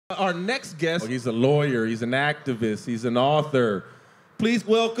Our next guest, he's a lawyer, he's an activist, he's an author. Please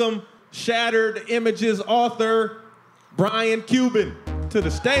welcome Shattered Images author, Brian Cuban, to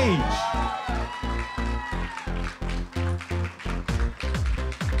the stage.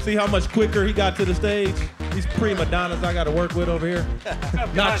 See how much quicker he got to the stage? These prima donnas I got to work with over here.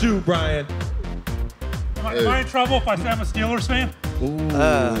 Not you, Brian. Am I in trouble if I say I'm a Steelers fan?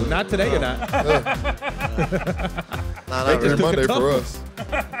 Ooh, not today, you're not. Not every Monday for us.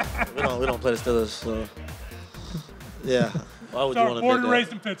 We don't play the Steelers, so yeah. Why would you want to born and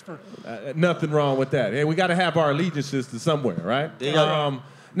raised in Pittsburgh. Nothing wrong with that. Hey, we got to have our allegiances to somewhere, right?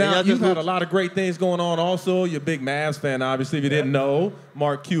 Now, you've had a lot of great things going on also. You're a big Mavs fan, obviously. If you didn't know,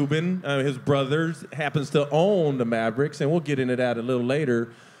 Mark Cuban, his brother, happens to own the Mavericks, and we'll get into that a little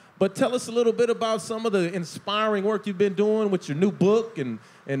later. But tell us a little bit about some of the inspiring work you've been doing with your new book and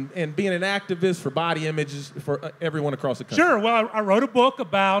being an activist for body images for everyone across the country. Sure. Well, I wrote a book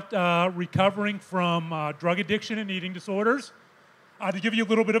about recovering from drug addiction and eating disorders. To give you a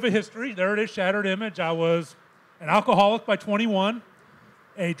little bit of a history, there it is, Shattered Image. I was an alcoholic by 21,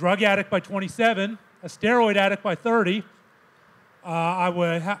 a drug addict by 27, a steroid addict by 30. I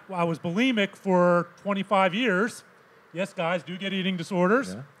was bulimic for 25 years. Yes, guys do get eating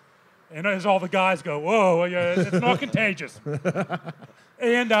disorders. Yeah. And as all the guys go, whoa, it's not contagious.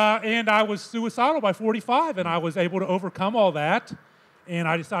 And I was suicidal by 45, and I was able to overcome all that. And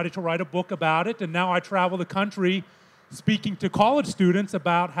I decided to write a book about it. And now I travel the country speaking to college students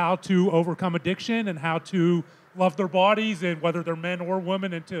about how to overcome addiction and how to love their bodies, and whether they're men or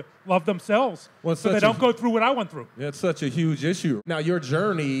women, and to love themselves, so they don't go through what I went through. It's such a huge issue. Now, your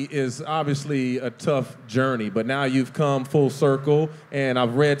journey is obviously a tough journey, but now you've come full circle, and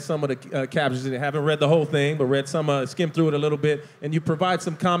I've read some of the captions. I haven't read the whole thing, but read some, skimmed through it a little bit, and you provide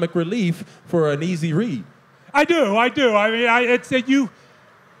some comic relief for an easy read. I do. I mean,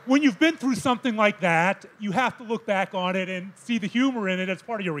 when you've been through something like that, you have to look back on it and see the humor in it as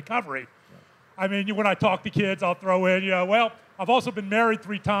part of your recovery. I mean, when I talk to kids, I'll throw in, well, I've also been married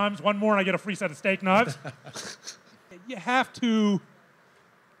 3 times. One more and I get a free set of steak knives. You have to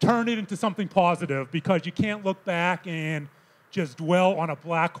turn it into something positive, because you can't look back and just dwell on a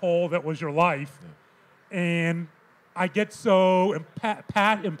black hole that was your life. Yeah. And I get so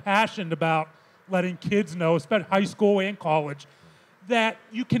impassioned about letting kids know, especially high school and college, that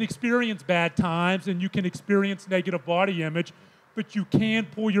you can experience bad times and you can experience negative body image, but you can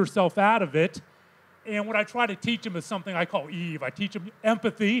pull yourself out of it. And what I try to teach them is something I call Eve. I teach them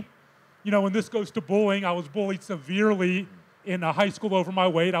empathy. When this goes to bullying, I was bullied severely in high school over my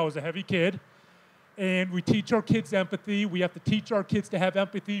weight. I was a heavy kid. And we teach our kids empathy. We have to teach our kids to have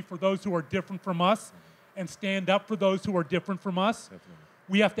empathy for those who are different from us and stand up for those who are different from us. Definitely.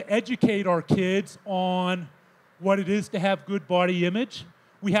 We have to educate our kids on what it is to have good body image.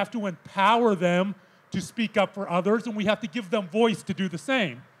 We have to empower them to speak up for others, and we have to give them voice to do the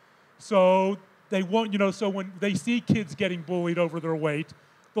same. So they won't, so when they see kids getting bullied over their weight,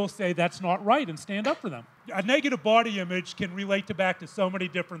 they'll say that's not right and stand up for them. A negative body image can relate back to so many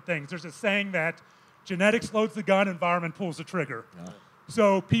different things. There's a saying that genetics loads the gun, environment pulls the trigger. Yeah.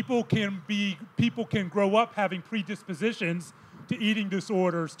 So people can grow up having predispositions to eating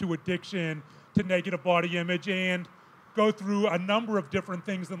disorders, to addiction, to negative body image, and go through a number of different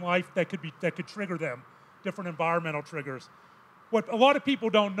things in life that could trigger them, different environmental triggers. What a lot of people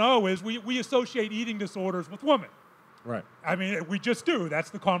don't know is we associate eating disorders with women. Right. I mean, we just do. That's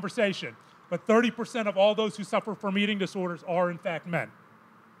the conversation. But 30% of all those who suffer from eating disorders are, in fact, men.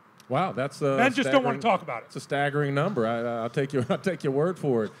 Wow, that's men just don't want to talk about it. It's a staggering number. I'll take your word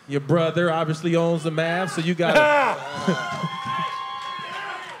for it. Your brother obviously owns the Mavs, so you got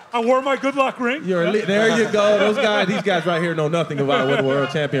I wore my good luck ring. There you go. These guys right here know nothing about what a world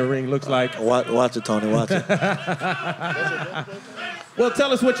champion ring looks like. Watch it, Tony. Watch it. Well,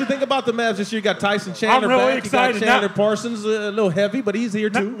 tell us what you think about the Mavs this year. You got Tyson Chandler I'm really back. excited. You got Chandler Parsons, a little heavy, but he's here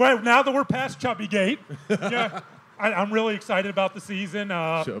too. Now that we're past Chubby Gate, yeah, I'm really excited about the season.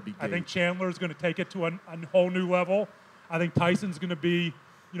 I think Chandler's going to take it to a whole new level. I think Tyson's going to be,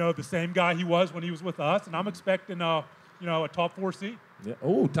 the same guy he was when he was with us, and I'm expecting a top 4 seed. Yeah.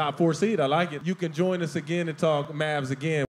 Oh, top 4 seed. I like it. You can join us again and talk Mavs again.